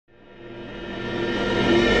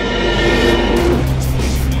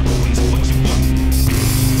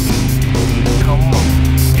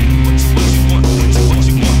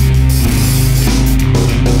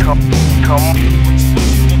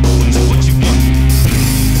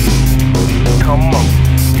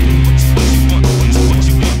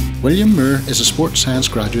William Moore is a sports science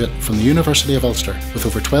graduate from the University of Ulster with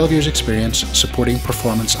over 12 years' experience supporting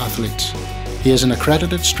performance athletes. He is an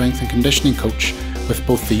accredited strength and conditioning coach with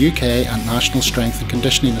both the UK and National Strength and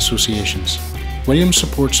Conditioning Associations. William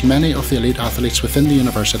supports many of the elite athletes within the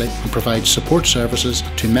university and provides support services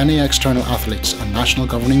to many external athletes and national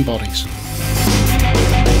governing bodies.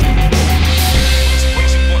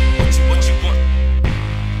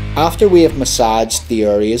 After we have massaged the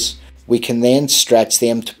areas, we can then stretch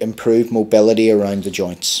them to improve mobility around the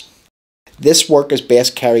joints. This work is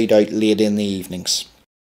best carried out late in the evenings.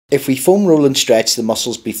 If we foam roll and stretch the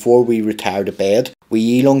muscles before we retire to bed,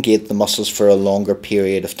 we elongate the muscles for a longer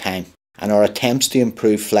period of time, and our attempts to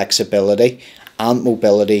improve flexibility and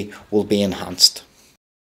mobility will be enhanced.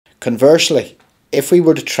 Conversely, if we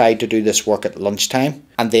were to try to do this work at lunchtime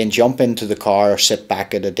and then jump into the car or sit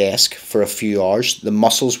back at a desk for a few hours, the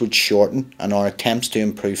muscles would shorten and our attempts to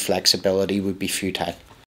improve flexibility would be futile.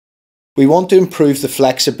 We want to improve the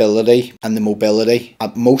flexibility and the mobility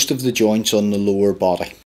at most of the joints on the lower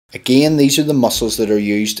body. Again, these are the muscles that are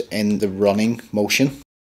used in the running motion,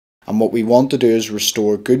 and what we want to do is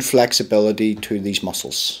restore good flexibility to these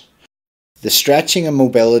muscles. The stretching and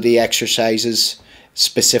mobility exercises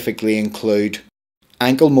specifically include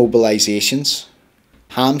ankle mobilizations,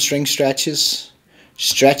 hamstring stretches,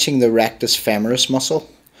 stretching the rectus femoris muscle,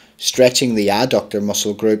 stretching the adductor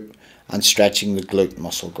muscle group, and stretching the glute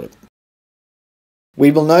muscle group. We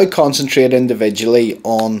will now concentrate individually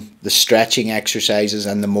on the stretching exercises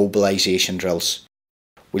and the mobilization drills.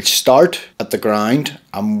 We'll start at the ground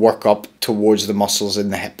and work up towards the muscles in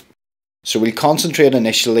the hip. So we'll concentrate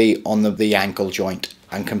initially on the ankle joint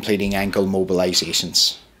and completing ankle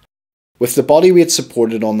mobilizations. With the body weight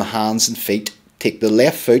supported on the hands and feet, take the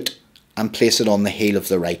left foot and place it on the heel of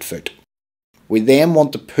the right foot. We then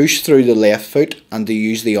want to push through the left foot and to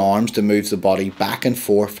use the arms to move the body back and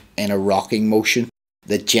forth in a rocking motion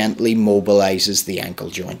that gently mobilises the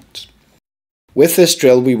ankle joint. With this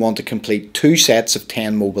drill, we want to complete 2 sets of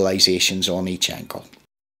 10 mobilisations on each ankle.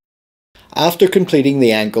 After completing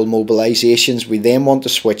the ankle mobilisations, we then want to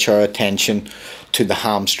switch our attention to the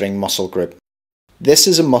hamstring muscle group. This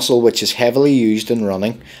is a muscle which is heavily used in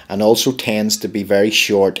running and also tends to be very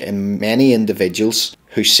short in many individuals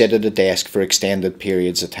who sit at a desk for extended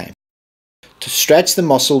periods of time. To stretch the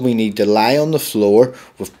muscle, we need to lie on the floor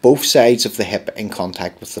with both sides of the hip in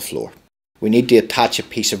contact with the floor. We need to attach a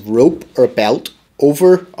piece of rope or belt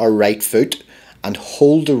over our right foot and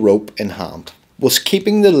hold the rope in hand. Whilst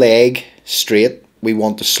keeping the leg straight, we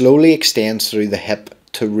want to slowly extend through the hip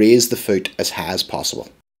to raise the foot as high as possible.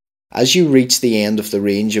 As you reach the end of the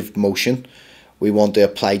range of motion, we want to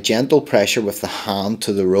apply gentle pressure with the hand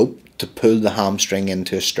to the rope to pull the hamstring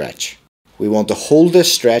into a stretch. We want to hold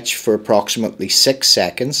this stretch for approximately 6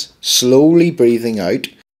 seconds, slowly breathing out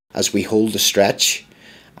as we hold the stretch,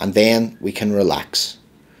 and then we can relax.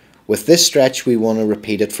 With this stretch, we want to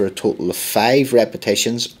repeat it for a total of 5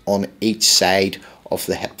 repetitions on each side of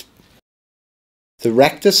the hip. The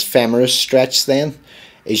rectus femoris stretch then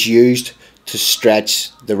is used to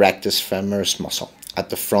stretch the rectus femoris muscle at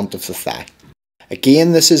the front of the thigh.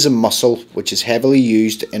 Again, this is a muscle which is heavily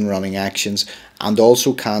used in running actions and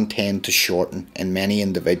also can tend to shorten in many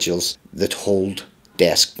individuals that hold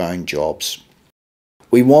desk-bound jobs.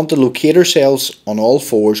 We want to locate ourselves on all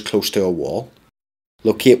fours close to a wall.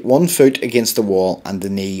 Locate one foot against the wall and the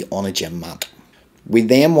knee on a gym mat. We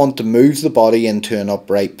then want to move the body into an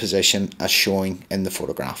upright position as shown in the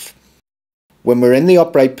photograph. When we're in the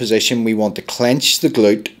upright position, we want to clench the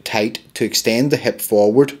glute tight to extend the hip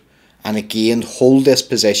forward and again hold this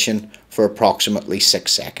position for approximately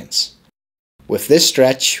 6 seconds. With this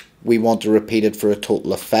stretch, we want to repeat it for a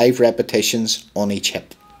total of 5 repetitions on each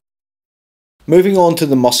hip. Moving on to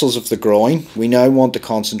the muscles of the groin, we now want to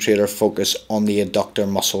concentrate our focus on the adductor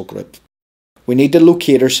muscle group. We need to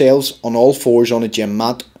locate ourselves on all fours on a gym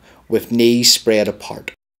mat with knees spread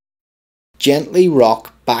apart. Gently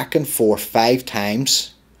rock back and forth 5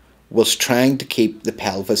 times whilst trying to keep the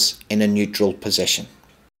pelvis in a neutral position.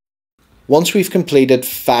 Once we've completed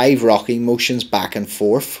 5 rocking motions back and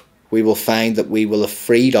forth, we will find that we will have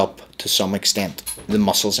freed up to some extent the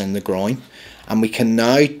muscles in the groin, and we can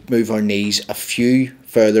now move our knees a few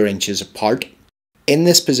further inches apart. In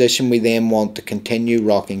this position, we then want to continue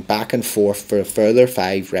rocking back and forth for a further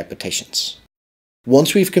 5 repetitions.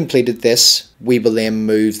 Once we've completed this, we will then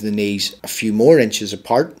move the knees a few more inches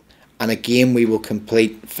apart, and again we will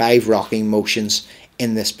complete 5 rocking motions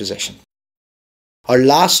in this position. Our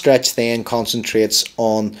last stretch then concentrates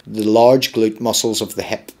on the large glute muscles of the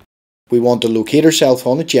hip. We want to locate ourselves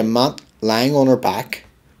on a gym mat, lying on our back,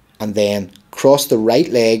 and then cross the right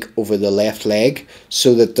leg over the left leg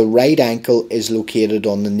so that the right ankle is located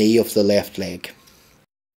on the knee of the left leg.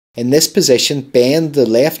 In this position, bend the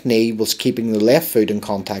left knee whilst keeping the left foot in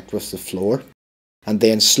contact with the floor, and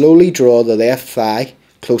then slowly draw the left thigh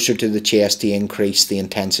closer to the chest to increase the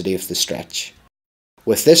intensity of the stretch.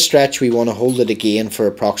 With this stretch, we want to hold it again for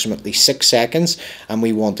approximately 6 seconds, and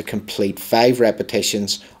we want to complete 5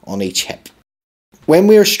 repetitions on each hip. When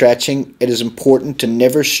we are stretching, it is important to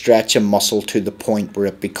never stretch a muscle to the point where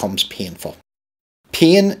it becomes painful.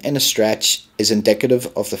 Pain in a stretch is indicative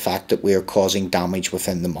of the fact that we are causing damage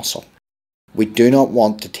within the muscle. We do not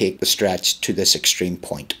want to take the stretch to this extreme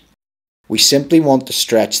point. We simply want to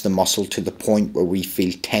stretch the muscle to the point where we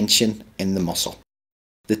feel tension in the muscle.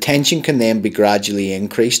 The tension can then be gradually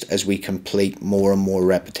increased as we complete more and more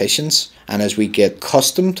repetitions, and as we get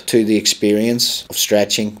accustomed to the experience of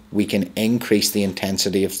stretching, we can increase the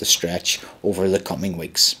intensity of the stretch over the coming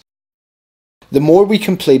weeks. The more we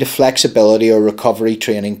complete a flexibility or recovery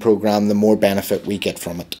training program, the more benefit we get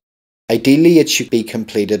from it. Ideally, it should be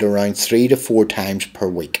completed around 3 to 4 times per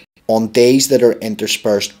week, on days that are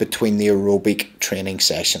interspersed between the aerobic training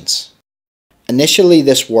sessions. Initially,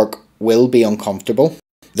 this work will be uncomfortable.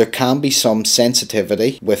 There can be some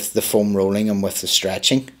sensitivity with the foam rolling and with the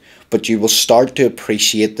stretching, but you will start to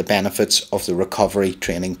appreciate the benefits of the recovery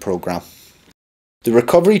training program. The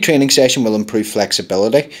recovery training session will improve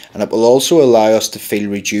flexibility, and it will also allow us to feel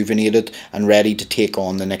rejuvenated and ready to take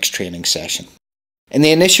on the next training session. In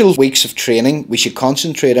the initial weeks of training, we should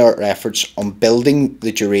concentrate our efforts on building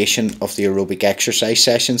the duration of the aerobic exercise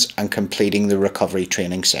sessions and completing the recovery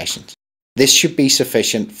training sessions. This should be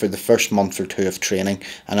sufficient for the first month or 2 of training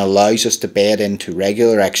and allows us to bed into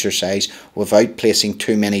regular exercise without placing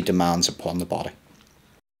too many demands upon the body.